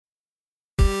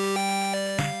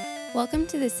Welcome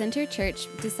to the Center Church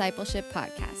Discipleship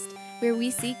Podcast, where we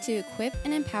seek to equip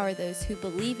and empower those who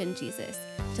believe in Jesus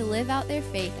to live out their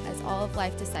faith as all of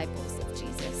life disciples of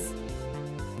Jesus.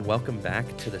 Welcome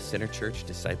back to the Center Church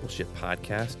Discipleship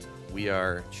Podcast. We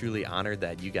are truly honored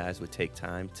that you guys would take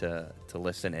time to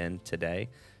listen in today.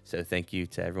 So thank you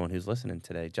to everyone who's listening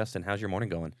today. Justin, how's your morning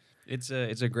going? It's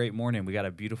a great morning. We got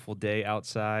a beautiful day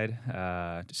outside.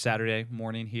 Saturday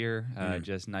morning here,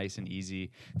 just nice and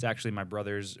easy. It's actually my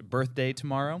brother's birthday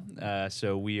tomorrow,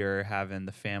 so we are having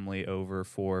the family over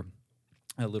for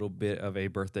a little bit of a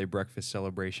birthday breakfast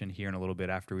celebration here in a little bit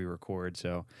after we record.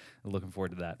 So looking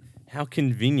forward to that. How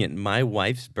convenient! My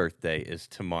wife's birthday is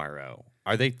tomorrow.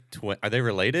 Are they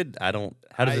related? How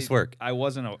does this work? I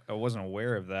wasn't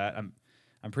aware of that.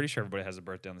 I'm pretty sure everybody has a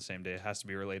birthday on the same day. It has to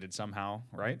be related somehow,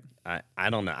 right?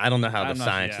 I don't know. I don't know how the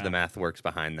science or the math works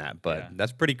behind that, but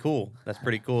that's pretty cool. That's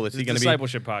pretty cool. Is he going to be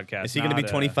discipleship podcast? Is he going to be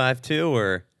 25 too,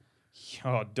 or?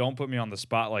 Oh, don't put me on the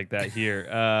spot like that here.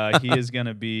 He is going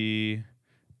to be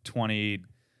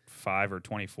 25 or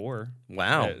 24.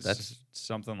 Wow, that's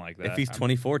something like that. If he's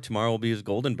 24, tomorrow will be his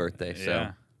golden birthday. So,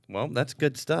 yeah. Well, that's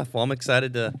good stuff. Well, I'm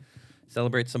excited to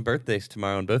celebrate some birthdays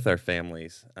tomorrow in both our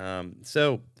families.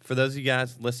 So for those of you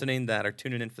guys listening that are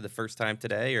tuning in for the first time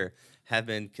today or have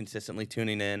been consistently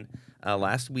tuning in,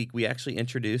 last week we actually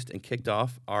introduced and kicked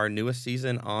off our newest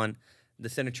season on the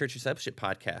Center Church Discipleship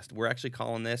Podcast. We're actually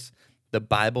calling this The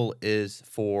Bible is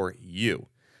for You.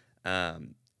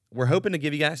 We're hoping to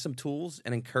give you guys some tools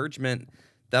and encouragement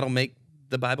that'll make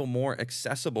the Bible more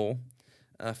accessible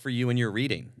for you in your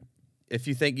reading. If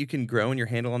you think you can grow in your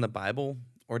handle on the Bible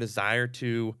or desire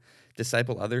to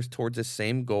disciple others towards the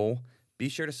same goal, be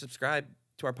sure to subscribe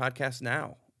to our podcast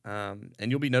now.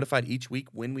 And you'll be notified each week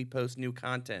when we post new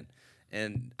content.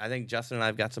 And I think Justin and I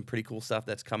have got some pretty cool stuff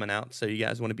that's coming out, so you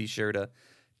guys want to be sure to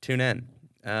tune in.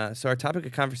 So our topic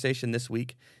of conversation this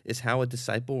week is how a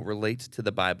disciple relates to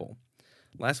the Bible.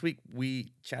 Last week,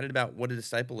 we chatted about what a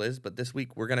disciple is, but this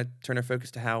week we're going to turn our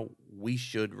focus to how we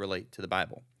should relate to the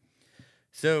Bible.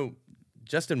 So,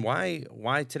 Justin, why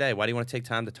today? Why do you want to take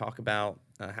time to talk about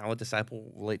how a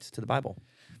disciple relates to the Bible?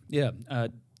 Yeah,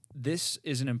 this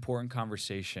is an important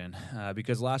conversation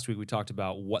because last week we talked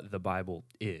about what the Bible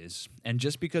is. And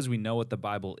just because we know what the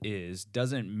Bible is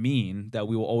doesn't mean that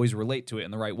we will always relate to it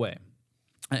in the right way.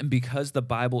 And because the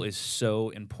Bible is so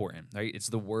important, right? It's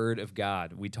the Word of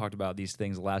God. We talked about these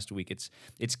things last week.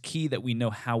 It's key that we know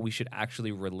how we should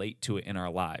actually relate to it in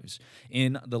our lives.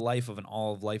 In the life of an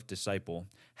all-of-life disciple,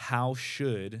 how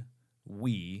should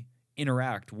we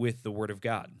interact with the Word of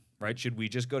God, right? Should we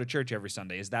just go to church every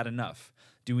Sunday? Is that enough?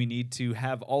 Do we need to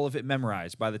have all of it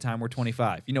memorized by the time we're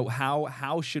 25? You know,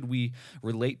 how should we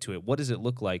relate to it? What does it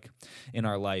look like in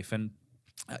our life? And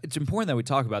it's important that we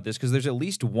talk about this because there's at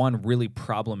least one really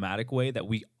problematic way that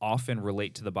we often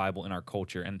relate to the Bible in our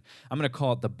culture, and I'm going to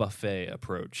call it the buffet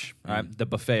approach, all right? The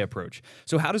buffet approach.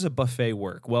 So how does a buffet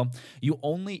work? Well, you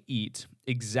only eat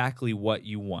exactly what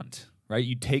you want, right?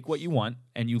 You take what you want,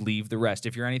 and you leave the rest.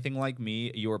 If you're anything like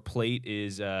me, your plate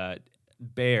is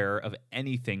bare of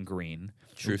anything green.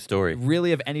 True story.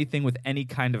 Really of anything with any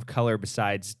kind of color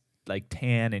besides like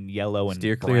tan and yellow and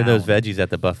Steer brown. clear of those veggies at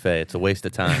the buffet. It's a waste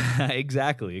of time.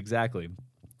 Exactly.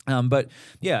 But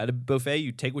yeah, at a buffet,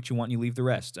 you take what you want and you leave the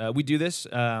rest. We do this,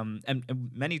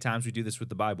 and many times we do this with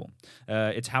the Bible.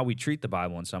 It's how we treat the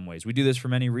Bible in some ways. We do this for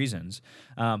many reasons,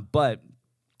 but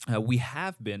we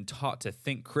have been taught to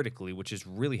think critically, which is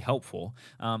really helpful.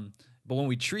 But when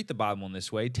we treat the Bible in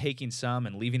this way, taking some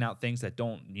and leaving out things that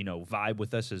don't, vibe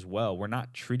with us as well, we're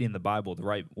not treating the Bible the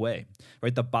right way,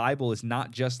 right? The Bible is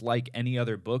not just like any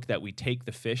other book that we take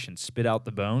the fish and spit out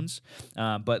the bones,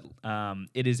 but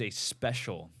it is a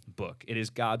special book. It is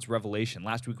God's revelation.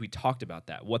 Last week we talked about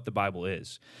that, what the Bible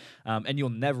is. And you'll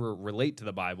never relate to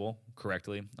the Bible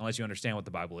correctly unless you understand what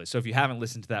the Bible is. So if you haven't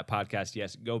listened to that podcast,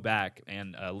 yes, go back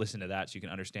and listen to that so you can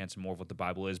understand some more of what the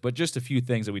Bible is. But just a few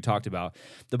things that we talked about.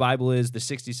 The Bible is the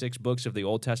 66 books of the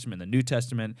Old Testament and the New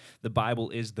Testament. The Bible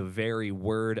is the very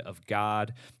Word of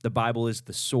God. The Bible is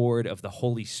the sword of the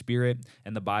Holy Spirit,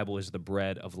 and the Bible is the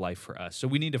bread of life for us. So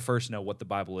we need to first know what the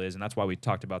Bible is, and that's why we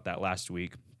talked about that last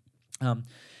week.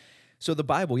 So the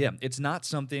Bible, it's not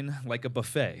something like a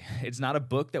buffet. It's not a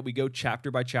book that we go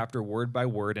chapter by chapter, word by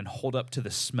word, and hold up to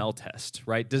the smell test,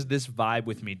 right? Does this vibe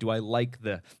with me? Do I like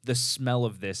the smell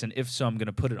of this? And if so, I'm going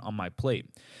to put it on my plate.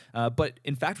 But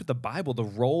in fact, with the Bible, the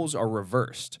roles are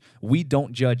reversed. We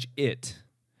don't judge it,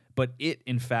 but it,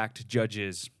 in fact,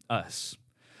 judges us.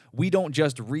 We don't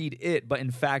just read it, but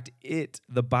in fact,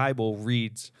 the Bible,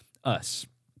 reads us.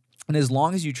 And as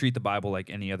long as you treat the Bible like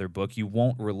any other book, you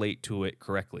won't relate to it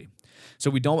correctly. So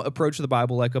we don't approach the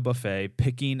Bible like a buffet,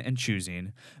 picking and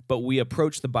choosing, but we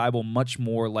approach the Bible much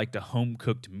more like the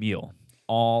home-cooked meal,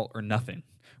 all or nothing.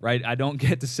 Right? I don't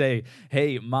get to say,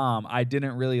 hey, Mom, I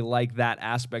didn't really like that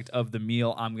aspect of the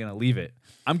meal. I'm going to leave it.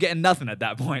 I'm getting nothing at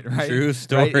that point, right? True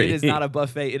story. Right? It is not a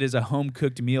buffet. It is a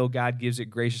home-cooked meal. God gives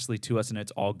it graciously to us, and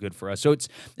it's all good for us. So it's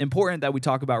important that we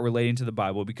talk about relating to the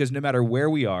Bible because no matter where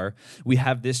we are, we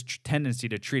have this tendency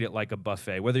to treat it like a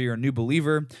buffet. Whether you're a new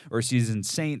believer or a seasoned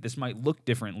saint, this might look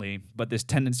differently, but this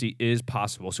tendency is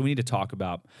possible. So we need to talk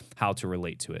about how to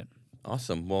relate to it.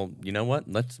 Awesome. Well, you know what?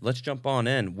 Let's jump on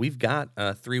in. We've got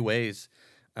 3 ways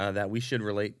that we should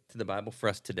relate to the Bible for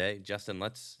us today. Justin,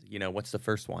 what's the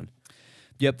first one?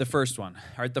 Yep, the first one.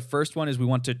 All right, the first one is we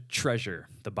want to treasure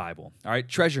the Bible. All right,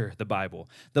 treasure the Bible.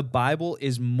 The Bible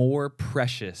is more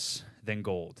precious than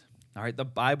gold. All right, the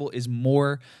Bible is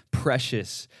more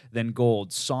precious than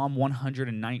gold. Psalm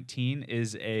 119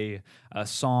 is a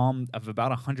psalm of about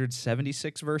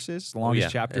 176 verses, the longest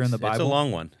chapter in the Bible. It's a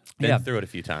long one. Been through it a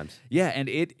few times. Yeah, and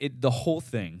the whole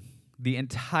thing, the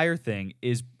entire thing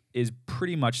is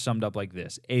pretty much summed up like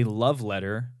this: a love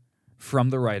letter from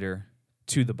the writer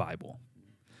to the Bible.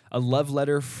 A love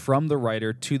letter from the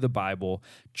writer to the Bible,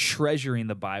 treasuring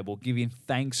the Bible, giving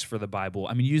thanks for the Bible.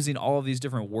 I mean, using all of these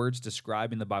different words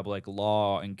describing the Bible, like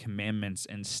law and commandments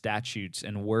and statutes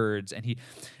and words.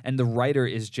 And the writer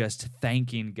is just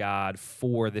thanking God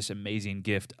for this amazing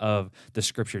gift of the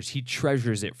Scriptures. He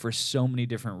treasures it for so many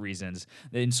different reasons.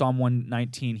 In Psalm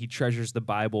 119, he treasures the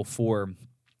Bible for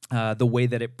the way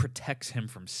that it protects him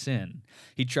from sin.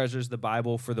 He treasures the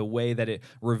Bible for the way that it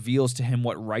reveals to him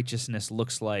what righteousness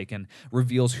looks like and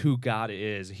reveals who God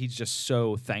is. He's just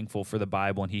so thankful for the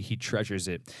Bible, and he treasures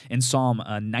it. In Psalm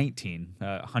 19,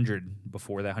 100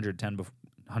 before that, 110 before,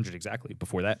 100 exactly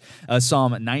before that,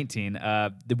 Psalm 19,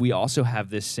 we also have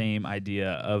this same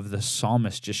idea of the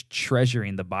psalmist just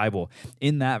treasuring the Bible.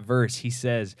 In that verse, he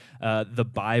says, the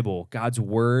Bible, God's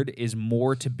word, is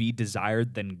more to be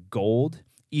desired than gold,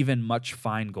 even much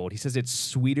fine gold. He says it's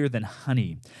sweeter than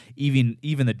honey, even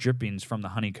the drippings from the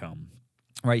honeycomb.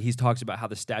 Right? He talks about how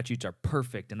the statutes are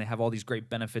perfect and they have all these great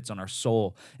benefits on our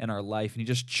soul and our life. And he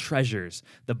just treasures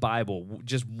the Bible,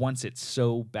 just wants it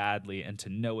so badly and to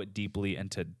know it deeply and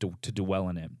to dwell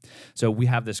in it. So we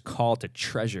have this call to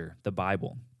treasure the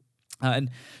Bible. And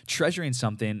treasuring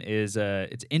something is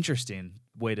it's interesting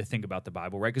way to think about the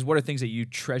Bible, right? Because what are things that you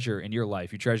treasure in your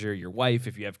life? You treasure your wife.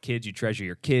 If you have kids, you treasure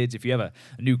your kids. If you have a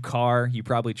new car, you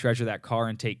probably treasure that car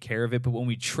and take care of it. But when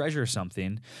we treasure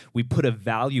something, we put a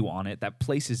value on it that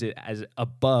places it as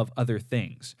above other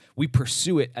things. We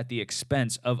pursue it at the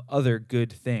expense of other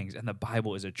good things. And the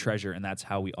Bible is a treasure, and that's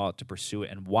how we ought to pursue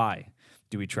it. And why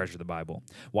do we treasure the Bible?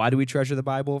 Why do we treasure the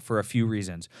Bible? For a few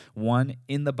reasons. One,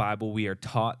 in the Bible, we are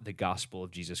taught the gospel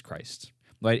of Jesus Christ.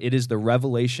 Right? It is the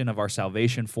revelation of our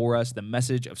salvation for us, the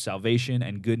message of salvation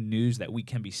and good news that we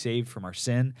can be saved from our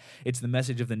sin. It's the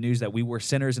message of the news that we were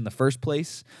sinners in the first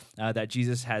place, that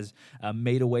Jesus has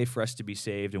made a way for us to be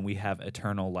saved, and we have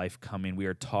eternal life coming. We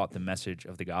are taught the message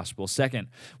of the gospel. Second,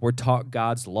 we're taught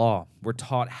God's law. We're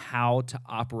taught how to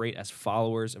operate as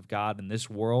followers of God in this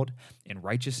world in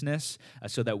righteousness,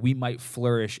 so that we might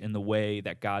flourish in the way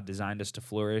that God designed us to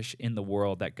flourish in the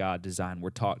world that God designed.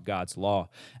 We're taught God's law.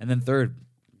 And then third,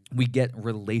 we get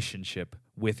relationship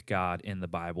with God in the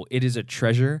Bible. It is a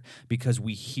treasure because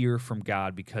we hear from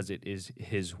God because it is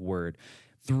His word.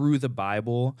 Through the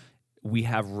Bible, we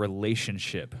have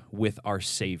relationship with our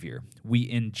Savior. We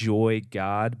enjoy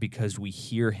God because we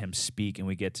hear Him speak and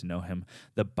we get to know Him.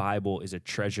 The Bible is a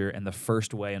treasure, and the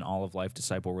first way in all of Life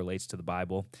Disciple relates to the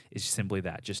Bible is simply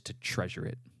that, just to treasure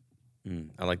it.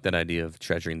 I like that idea of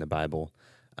treasuring the Bible.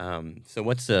 So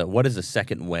what is the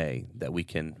second way that we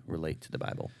can relate to the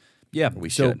Bible? Yeah, we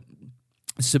should.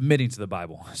 Submitting to the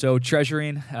Bible. So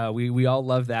treasuring, we all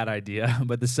love that idea,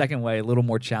 but the second way, a little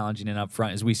more challenging and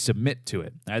upfront, is we submit to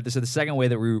it. All right? So the second way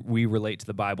that we relate to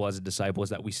the Bible as a disciple is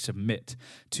that we submit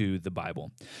to the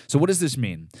Bible. So what does this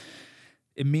mean?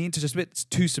 It means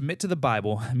to submit to the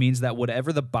Bible means that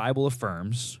whatever the Bible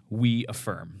affirms, we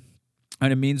affirm.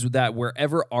 And it means that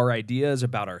wherever our ideas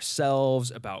about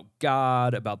ourselves, about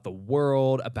God, about the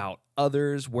world, about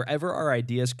others, wherever our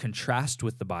ideas contrast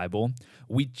with the Bible,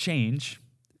 we change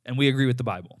and we agree with the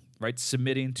Bible, right?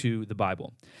 Submitting to the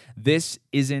Bible. This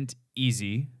isn't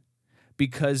easy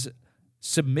because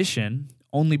submission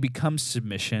only becomes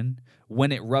submission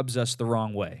when it rubs us the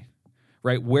wrong way,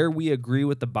 right? Where we agree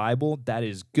with the Bible, that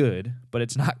is good, but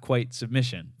it's not quite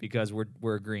submission because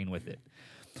we're agreeing with it.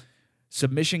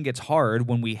 Submission gets hard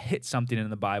when we hit something in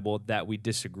the Bible that we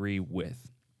disagree with.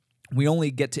 We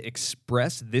only get to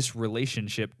express this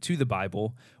relationship to the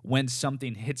Bible when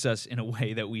something hits us in a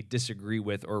way that we disagree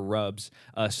with or rubs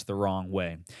us the wrong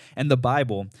way. And the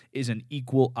Bible is an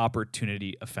equal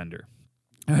opportunity offender.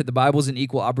 All right, the Bible is an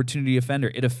equal opportunity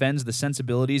offender. It offends the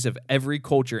sensibilities of every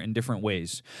culture in different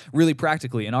ways. Really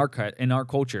practically, in our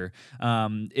culture,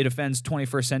 it offends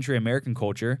 21st century American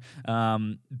culture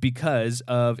because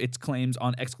of its claims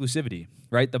on exclusivity.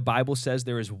 Right, the Bible says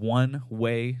there is one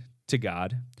way to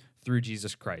God through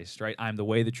Jesus Christ, right? I'm the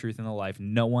way, the truth, and the life.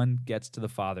 No one gets to the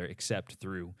Father except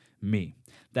through me.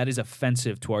 That is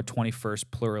offensive to our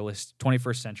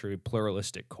 21st century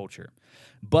pluralistic culture.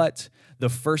 But the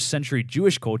first century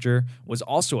Jewish culture was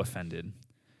also offended.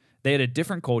 They had a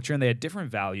different culture and they had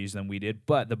different values than we did,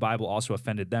 but the Bible also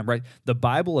offended them, right? The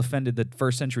Bible offended the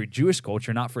first century Jewish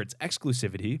culture not for its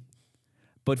exclusivity,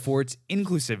 but for its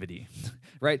inclusivity,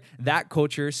 right? That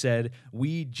culture said,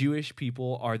 we Jewish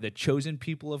people are the chosen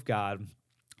people of God,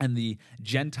 and the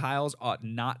Gentiles ought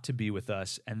not to be with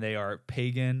us, and they are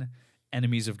pagan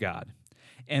enemies of God.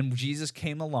 And Jesus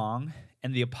came along,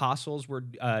 and the apostles were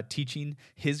teaching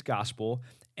his gospel,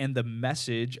 and the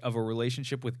message of a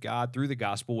relationship with God through the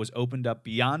gospel was opened up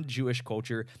beyond Jewish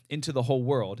culture into the whole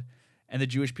world, and the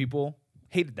Jewish people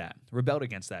hated that, rebelled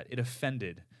against that. It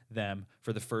offended them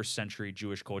for the first century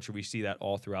Jewish culture. We see that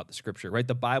all throughout the scripture, right?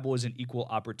 The Bible is an equal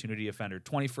opportunity offender.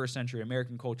 21st century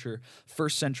American culture,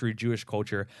 first century Jewish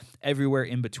culture, everywhere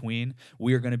in between,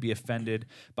 we are going to be offended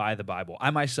by the Bible.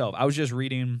 I was just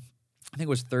reading, I think it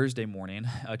was Thursday morning,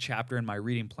 a chapter in my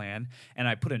reading plan, and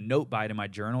I put a note by it in my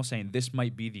journal saying this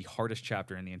might be the hardest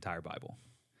chapter in the entire Bible.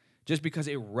 Just because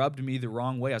it rubbed me the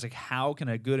wrong way. I was like, how can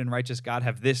a good and righteous God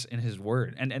have this in his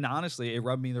word? And honestly, it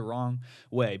rubbed me the wrong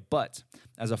way. But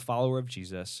as a follower of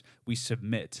Jesus, we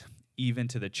submit even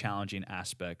to the challenging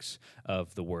aspects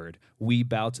of the word. We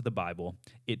bow to the Bible.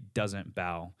 It doesn't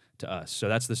bow to us. So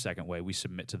that's the second way we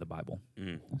submit to the Bible.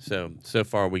 So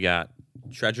far we got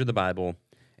treasure the Bible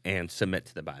and submit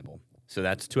to the Bible. So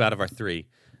that's 2 out of our 3.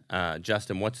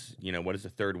 Justin, what is the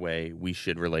third way we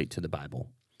should relate to the Bible?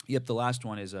 Yep, the last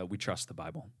one is we trust the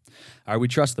Bible. All right, we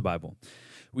trust the Bible.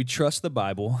 We trust the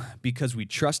Bible because we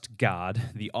trust God,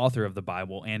 the author of the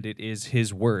Bible, and it is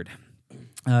his word.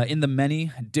 In the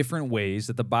many different ways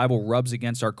that the Bible rubs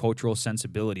against our cultural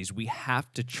sensibilities, we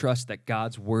have to trust that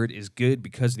God's word is good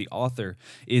because the author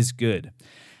is good.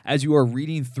 As you are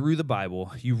reading through the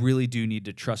Bible, you really do need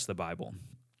to trust the Bible.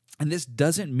 And this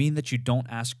doesn't mean that you don't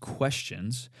ask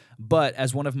questions, but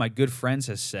as one of my good friends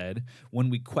has said,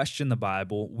 when we question the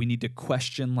Bible, we need to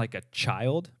question like a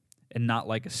child and not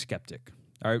like a skeptic.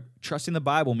 All right, trusting the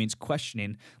Bible means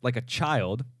questioning like a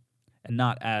child and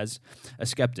not as a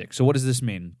skeptic. So what does this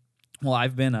mean? Well,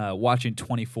 I've been watching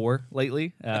 24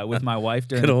 lately with my wife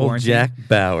during Good old quarantine. Jack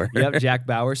Bauer. Yep, Jack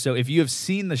Bauer. So if you have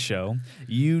seen the show,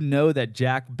 you know that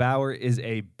Jack Bauer is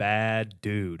a bad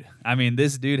dude. I mean,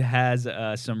 this dude has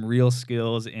some real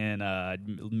skills in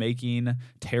making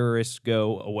terrorists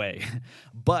go away.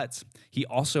 But he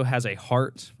also has a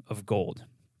heart of gold.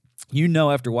 You know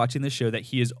after watching the show that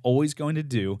he is always going to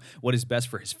do what is best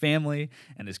for his family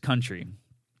and his country.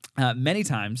 Many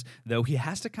times, though, he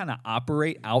has to kind of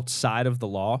operate outside of the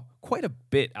law, quite a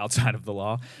bit outside of the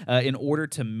law, in order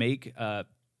to make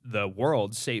the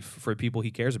world safe for people he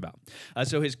cares about.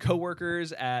 So his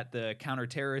coworkers at the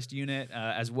counterterrorist unit,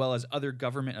 as well as other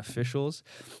government officials,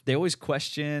 they always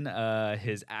question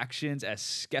his actions as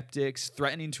skeptics,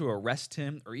 threatening to arrest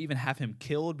him or even have him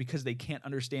killed because they can't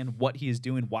understand what he is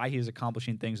doing, why he is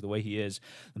accomplishing things the way he is.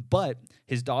 But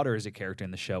his daughter is a character in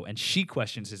the show, and she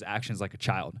questions his actions like a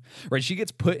child. Right? She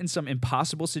gets put in some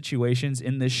impossible situations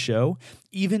in this show,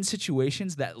 even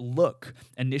situations that look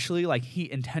initially like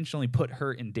he intentionally put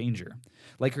her in danger,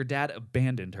 like her dad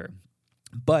abandoned her.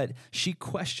 But she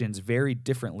questions very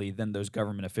differently than those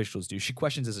government officials do. She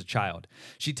questions as a child.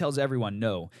 She tells everyone,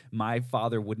 no, my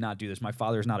father would not do this. My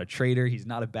father is not a traitor. He's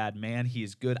not a bad man. He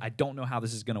is good. I don't know how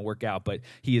this is going to work out, but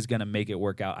he is going to make it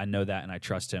work out. I know that, and I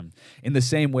trust him. In the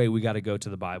same way, we got to go to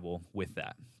the Bible with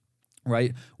that.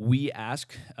 Right? We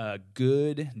ask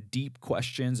good, deep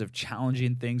questions of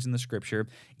challenging things in the scripture,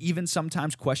 even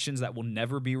sometimes questions that will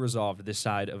never be resolved this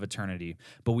side of eternity.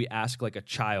 But we ask like a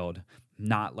child,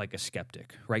 not like a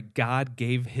skeptic, right? God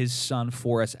gave his son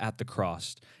for us at the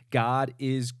cross. God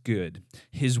is good.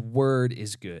 His word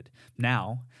is good.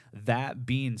 Now, that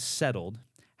being settled,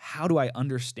 how do I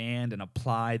understand and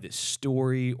apply this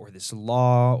story or this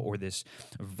law or this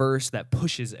verse that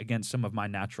pushes against some of my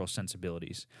natural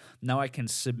sensibilities? Now I can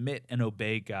submit and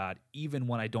obey God even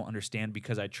when I don't understand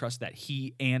because I trust that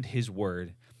he and his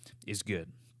word is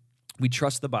good. We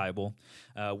trust the Bible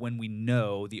when we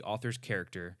know the author's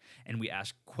character and we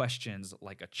ask questions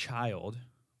like a child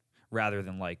rather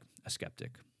than like a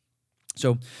skeptic.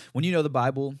 So when you know the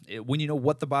Bible, when you know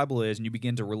what the Bible is and you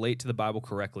begin to relate to the Bible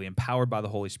correctly, empowered by the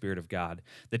Holy Spirit of God,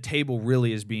 the table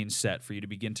really is being set for you to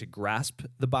begin to grasp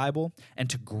the Bible and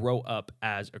to grow up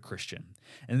as a Christian.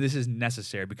 And this is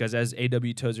necessary because, as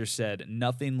A.W. Tozer said,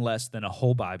 nothing less than a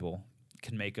whole Bible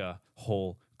can make a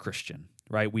whole Christian,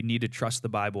 right? We need to trust the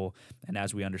Bible, and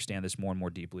as we understand this more and more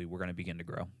deeply, we're going to begin to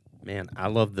grow. Man, I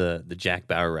love the Jack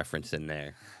Bauer reference in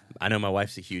there. I know my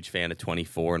wife's a huge fan of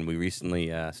 24, and we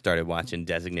recently started watching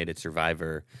Designated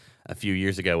Survivor a few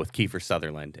years ago with Kiefer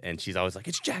Sutherland, and she's always like,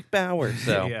 "It's Jack Bauer."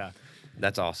 So Yeah.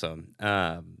 That's awesome.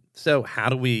 So how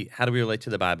do we relate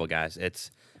to the Bible, guys?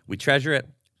 We treasure it,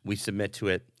 we submit to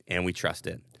it, and we trust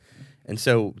it. And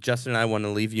so Justin and I want to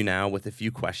leave you now with a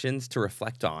few questions to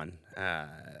reflect on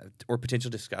or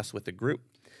potentially discuss with the group.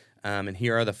 And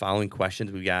here are the following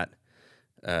questions. We got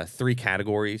 3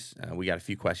 categories. We got a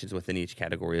few questions within each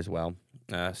category as well.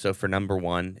 So for number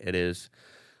 1, it is,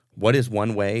 what is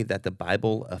one way that the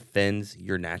Bible offends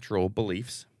your natural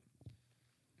beliefs?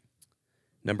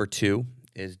 Number 2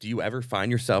 is, do you ever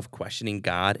find yourself questioning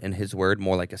God and his word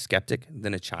more like a skeptic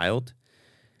than a child?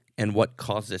 And what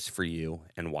caused this for you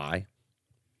and why?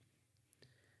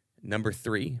 Number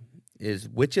 3 is,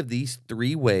 which of these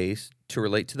 3 ways to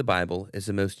relate to the Bible is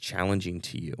the most challenging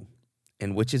to you?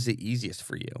 And which is the easiest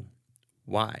for you?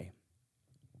 Why?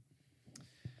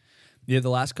 Yeah,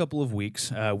 the last couple of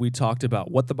weeks, we talked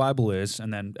about what the Bible is,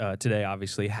 and then today,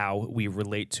 obviously, how we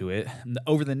relate to it.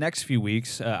 Over the next few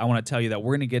weeks, I want to tell you that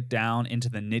we're going to get down into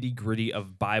the nitty-gritty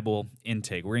of Bible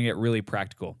intake. We're going to get really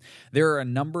practical. There are a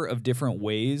number of different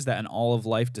ways that an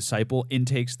all-of-life disciple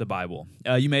intakes the Bible.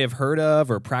 You may have heard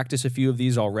of or practiced a few of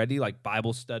these already, like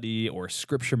Bible study or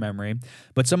scripture memory,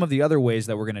 but some of the other ways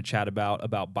that we're going to chat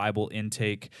about Bible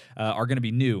intake are going to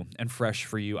be new and fresh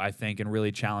for you, I think, and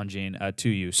really challenging to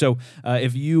you. So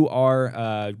if you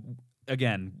are,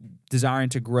 again, desiring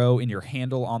to grow in your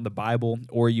handle on the Bible,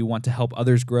 or you want to help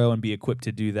others grow and be equipped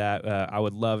to do that, I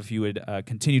would love if you would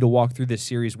continue to walk through this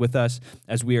series with us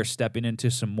as we are stepping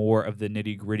into some more of the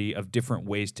nitty-gritty of different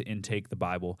ways to intake the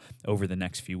Bible over the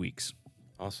next few weeks.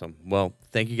 Awesome. Well,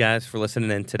 thank you guys for listening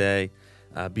in today.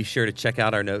 Be sure to check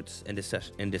out our notes and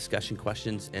discussion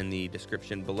questions in the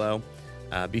description below.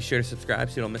 Be sure to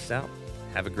subscribe so you don't miss out.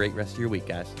 Have a great rest of your week,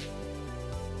 guys.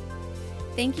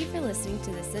 Thank you for listening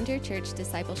to the Center Church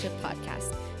Discipleship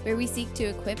Podcast, where we seek to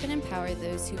equip and empower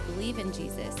those who believe in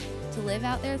Jesus to live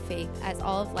out their faith as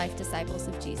all-of-life disciples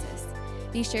of Jesus.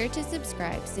 Be sure to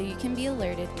subscribe so you can be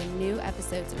alerted when new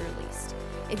episodes are released.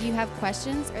 If you have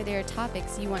questions or there are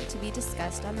topics you want to be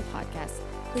discussed on the podcast,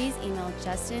 please email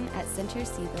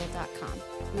justin@centerseville.com.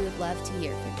 We would love to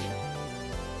hear from you.